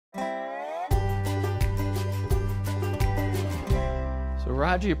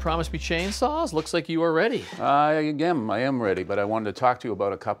Roger, you promised me chainsaws. Looks like you are ready. I am ready, but I wanted to talk to you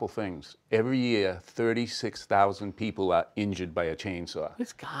about a couple things. Every year, 36,000 people are injured by a chainsaw.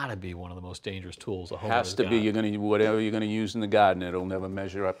 It's gotta be one of the most dangerous tools a homeowner's Has to be. got. Whatever you're gonna use in the garden, it'll never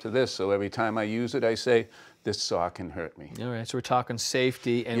measure up to this. So every time I use it, I say, this saw can hurt me. All right, so we're talking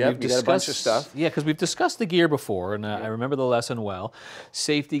safety, and Yep, we've discussed got a bunch of stuff. Yeah, because we've discussed the gear before, and I remember the lesson well.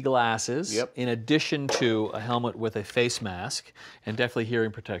 Safety glasses, Yep. in addition to a helmet with a face mask, and definitely hearing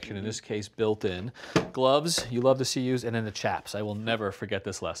protection. In this case, built in. Gloves, you love to see used, and then the chaps. I will never forget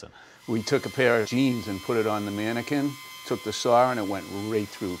this lesson. We took a pair of jeans and put it on the mannequin, took the saw, and it went right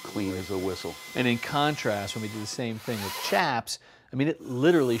through, clean as a whistle. And in contrast, when we did the same thing with chaps, I mean, it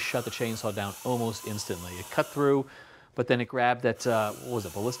literally shut the chainsaw down almost instantly. It cut through, but then it grabbed that, what was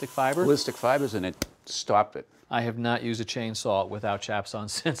it, ballistic fiber? Ballistic fibers, and it stopped it. I have not used a chainsaw without chaps on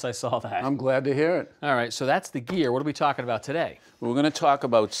since I saw that. I'm glad to hear it. All right, so that's the gear. What are we talking about today? We're going to talk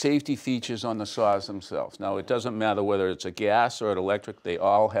about safety features on the saws themselves. Now, it doesn't matter whether it's a gas or an electric, they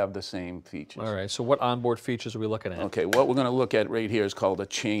all have the same features. All right, so what onboard features are we looking at? Okay, what we're going to look at right here is called a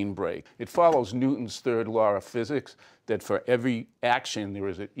chain brake. It follows Newton's third law of physics, that for every action, there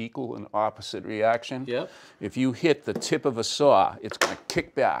is an equal and opposite reaction. Yep. If you hit the tip of a saw, it's going to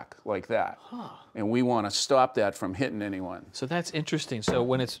kick back like that. Huh. And we want to stop that from hitting anyone. So that's interesting. So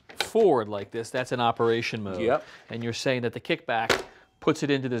when it's forward like this, that's an operation mode. Yep. And you're saying that the kickback puts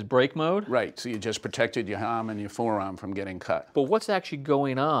it into this brake mode? Right, so you just protected your arm and your forearm from getting cut. But what's actually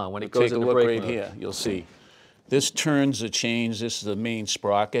going on when it goes into Take a look brake right mode? here, you'll see. This turns the chains. This is the main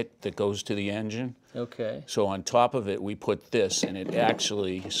sprocket that goes to the engine. Okay. So on top of it, we put this, and it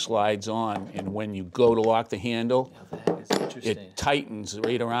actually slides on, and when you go to lock the handle, Now that is interesting. it tightens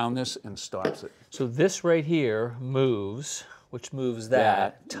right around this and stops it. So this right here moves, which moves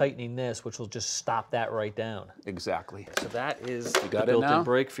that, tightening this, which will just stop that right down. Exactly. So that is got the it built-in now?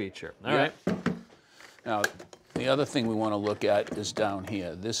 brake feature. All Yeah. right. Now, the other thing we want to look at is down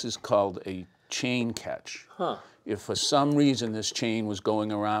here. This is called a chain catch. Huh. If for some reason this chain was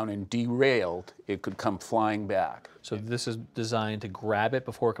going around and derailed, it could come flying back. So this is designed to grab it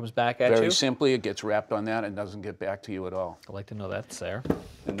before it comes back at you? Very simply, it gets wrapped on that and doesn't get back to you at all. I'd like to know that's there.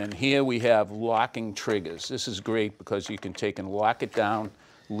 And then here we have locking triggers. This is great because you can take and lock it down,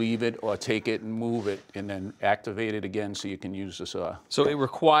 leave it, or take it and move it, and then activate it again so you can use the saw. So it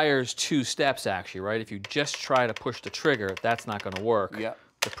requires 2 steps actually, right? If you just try to push the trigger, that's not going to work. Yep.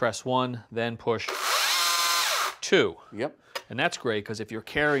 To press 1, then push 2. Yep. And that's great because if you're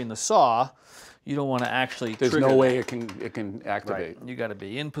carrying the saw, you don't want to actually There's trigger no that. way it can activate. Right. You got to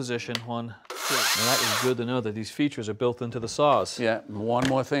be in position. 1, 2. And that is good to know that these features are built into the saws. Yeah, and one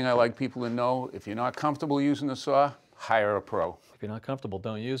more thing I like people to know, if you're not comfortable using the saw, hire a pro. If you're not comfortable,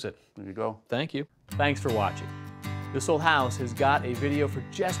 don't use it. There you go. Thank you. Thanks for watching. This Old House has got a video for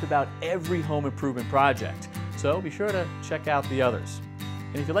just about every home improvement project, so be sure to check out the others.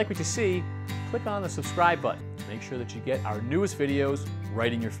 And if you like what you see, click on the subscribe button to make sure that you get our newest videos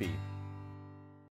right in your feed.